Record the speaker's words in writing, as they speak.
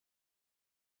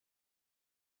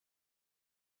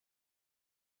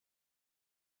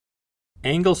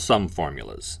Angle sum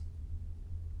formulas.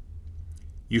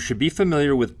 You should be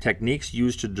familiar with techniques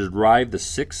used to derive the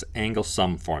 6 angle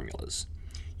sum formulas.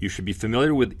 You should be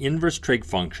familiar with inverse trig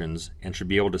functions and should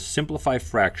be able to simplify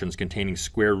fractions containing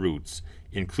square roots,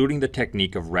 including the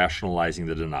technique of rationalizing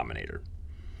the denominator.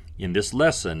 In this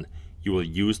lesson, you will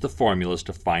use the formulas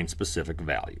to find specific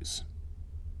values.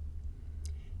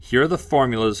 Here are the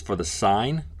formulas for the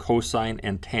sine, cosine,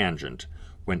 and tangent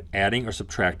when adding or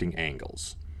subtracting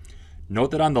angles.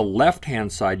 Note that on the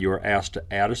left-hand side you are asked to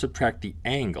add or subtract the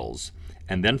angles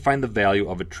and then find the value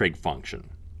of a trig function.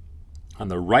 On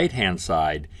the right-hand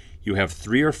side, you have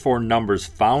 3 or 4 numbers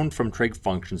found from trig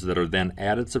functions that are then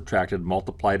added, subtracted,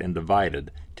 multiplied, and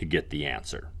divided to get the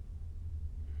answer.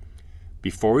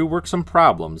 Before we work some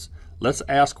problems, let's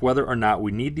ask whether or not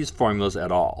we need these formulas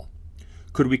at all.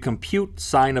 Could we compute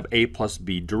sine of a plus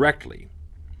b directly?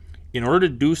 In order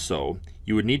to do so,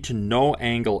 you would need to know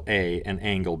angle A and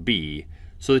angle B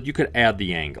so that you could add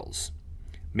the angles.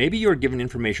 Maybe you are given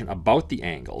information about the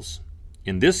angles.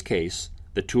 In this case,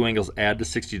 the two angles add to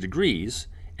 60 degrees,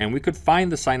 and we could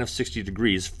find the sine of 60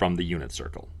 degrees from the unit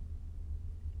circle.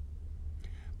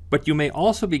 But you may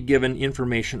also be given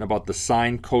information about the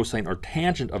sine, cosine, or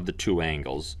tangent of the two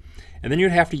angles, and then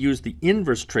you'd have to use the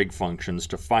inverse trig functions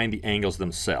to find the angles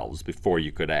themselves before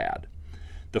you could add.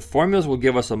 The formulas will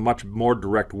give us a much more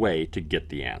direct way to get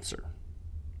the answer.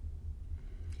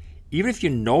 Even if you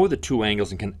know the two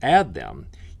angles and can add them,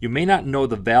 you may not know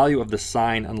the value of the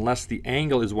sine unless the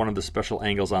angle is one of the special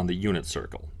angles on the unit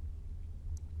circle.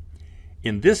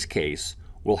 In this case,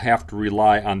 we'll have to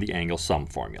rely on the angle sum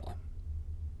formula.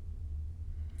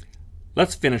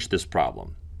 Let's finish this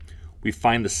problem. We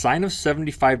find the sine of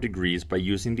 75 degrees by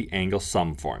using the angle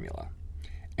sum formula.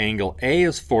 Angle A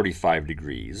is 45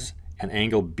 degrees, and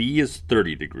angle B is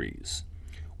 30 degrees.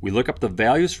 We look up the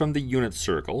values from the unit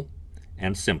circle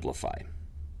and simplify.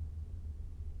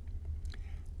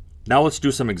 Now let's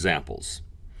do some examples.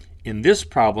 In this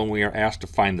problem, we are asked to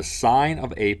find the sine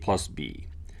of a plus b.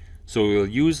 So we will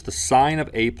use the sine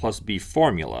of a plus b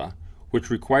formula,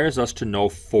 which requires us to know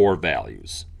 4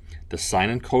 values: the sine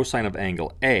and cosine of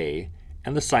angle A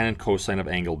and the sine and cosine of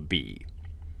angle B.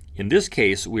 In this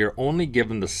case, we are only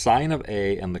given the sine of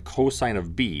A and the cosine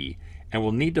of B, and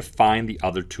we'll need to find the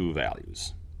other 2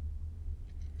 values.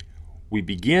 We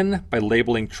begin by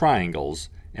labeling triangles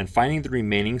and finding the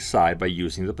remaining side by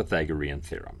using the Pythagorean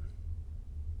theorem.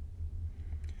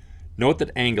 Note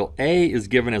that angle A is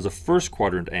given as a first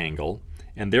quadrant angle,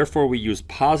 and therefore we use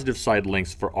positive side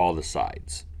lengths for all the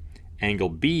sides. Angle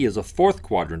B is a fourth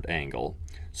quadrant angle,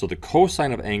 so the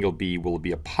cosine of angle B will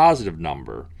be a positive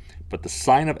number, but the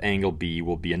sine of angle B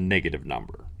will be a negative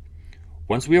number.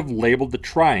 Once we have labeled the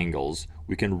triangles,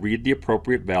 we can read the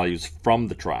appropriate values from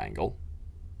the triangle,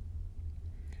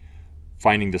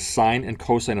 finding the sine and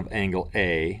cosine of angle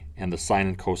A and the sine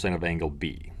and cosine of angle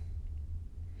B.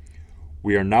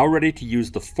 We are now ready to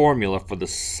use the formula for the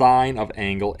sine of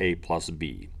angle A plus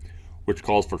B, which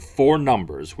calls for 4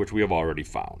 numbers, which we have already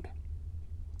found.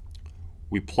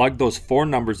 We plug those 4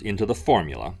 numbers into the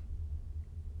formula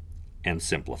and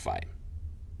simplify.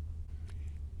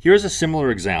 Here's a similar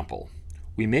example.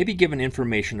 We may be given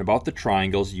information about the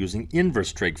triangles using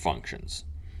inverse trig functions.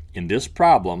 In this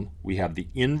problem, we have the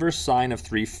inverse sine of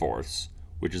 3/4,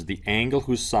 which is the angle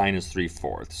whose sine is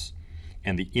 3/4,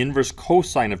 and the inverse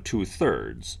cosine of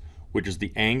 2/3, which is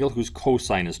the angle whose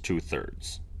cosine is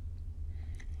 2/3.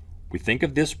 We think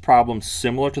of this problem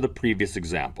similar to the previous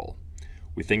example.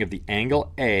 We think of the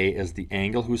angle A as the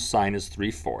angle whose sine is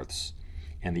 3/4,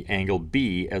 and the angle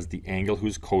B as the angle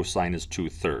whose cosine is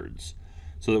 2/3,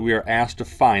 so that we are asked to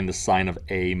find the sine of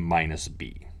A minus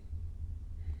B.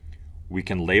 We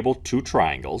can label 2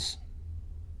 triangles,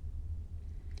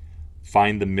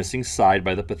 find the missing side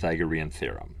by the Pythagorean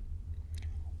theorem.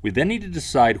 We then need to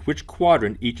decide which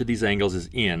quadrant each of these angles is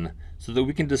in so that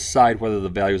we can decide whether the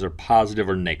values are positive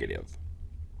or negative.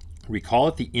 Recall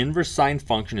that the inverse sine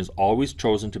function is always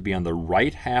chosen to be on the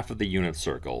right half of the unit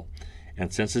circle,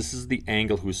 and since this is the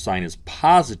angle whose sine is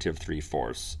positive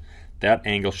 3/4, that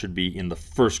angle should be in the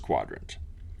first quadrant.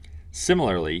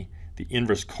 Similarly, the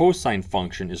inverse cosine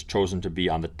function is chosen to be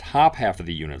on the top half of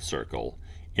the unit circle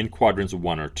in quadrants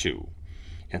 1 or 2.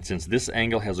 And since this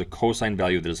angle has a cosine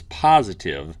value that is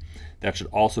positive, that should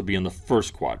also be in the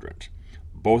first quadrant.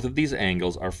 Both of these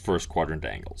angles are first quadrant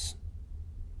angles.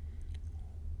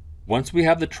 Once we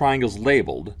have the triangles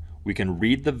labeled, we can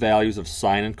read the values of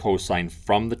sine and cosine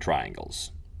from the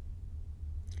triangles.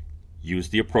 Use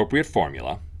the appropriate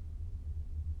formula,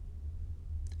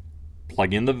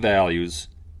 plug in the values,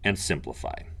 and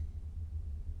simplify.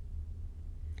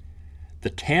 The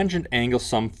tangent angle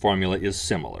sum formula is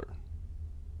similar.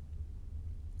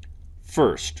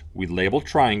 First, we label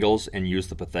triangles and use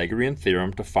the Pythagorean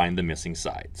theorem to find the missing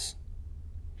sides.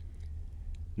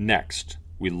 Next,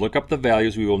 we look up the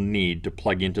values we will need to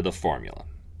plug into the formula.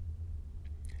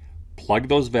 Plug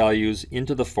those values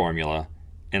into the formula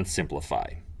and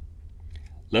simplify.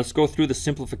 Let's go through the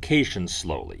simplification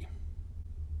slowly.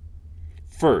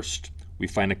 First, we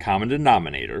find a common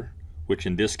denominator, which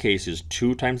in this case is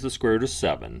 2 times the square root of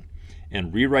 7,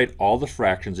 and rewrite all the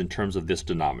fractions in terms of this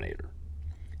denominator.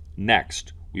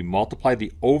 Next, we multiply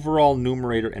the overall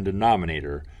numerator and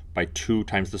denominator by 2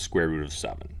 times the square root of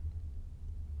 7.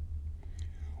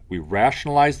 We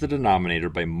rationalize the denominator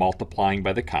by multiplying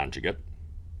by the conjugate.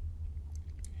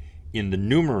 In the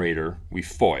numerator, we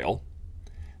FOIL.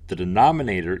 The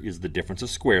denominator is the difference of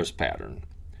squares pattern.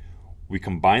 We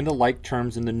combine the like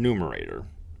terms in the numerator.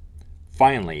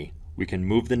 Finally, we can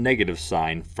move the negative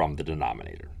sign from the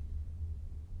denominator.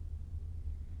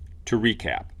 To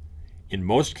recap, in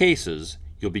most cases,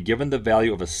 you'll be given the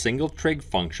value of a single trig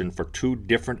function for 2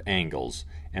 different angles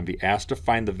and be asked to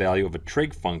find the value of a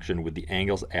trig function with the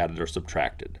angles added or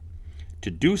subtracted. To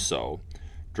do so,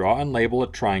 draw and label a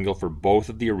triangle for both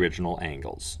of the original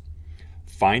angles.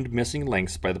 Find missing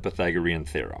lengths by the Pythagorean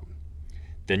theorem.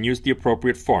 Then use the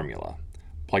appropriate formula.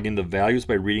 Plug in the values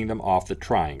by reading them off the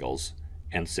triangles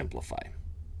and simplify.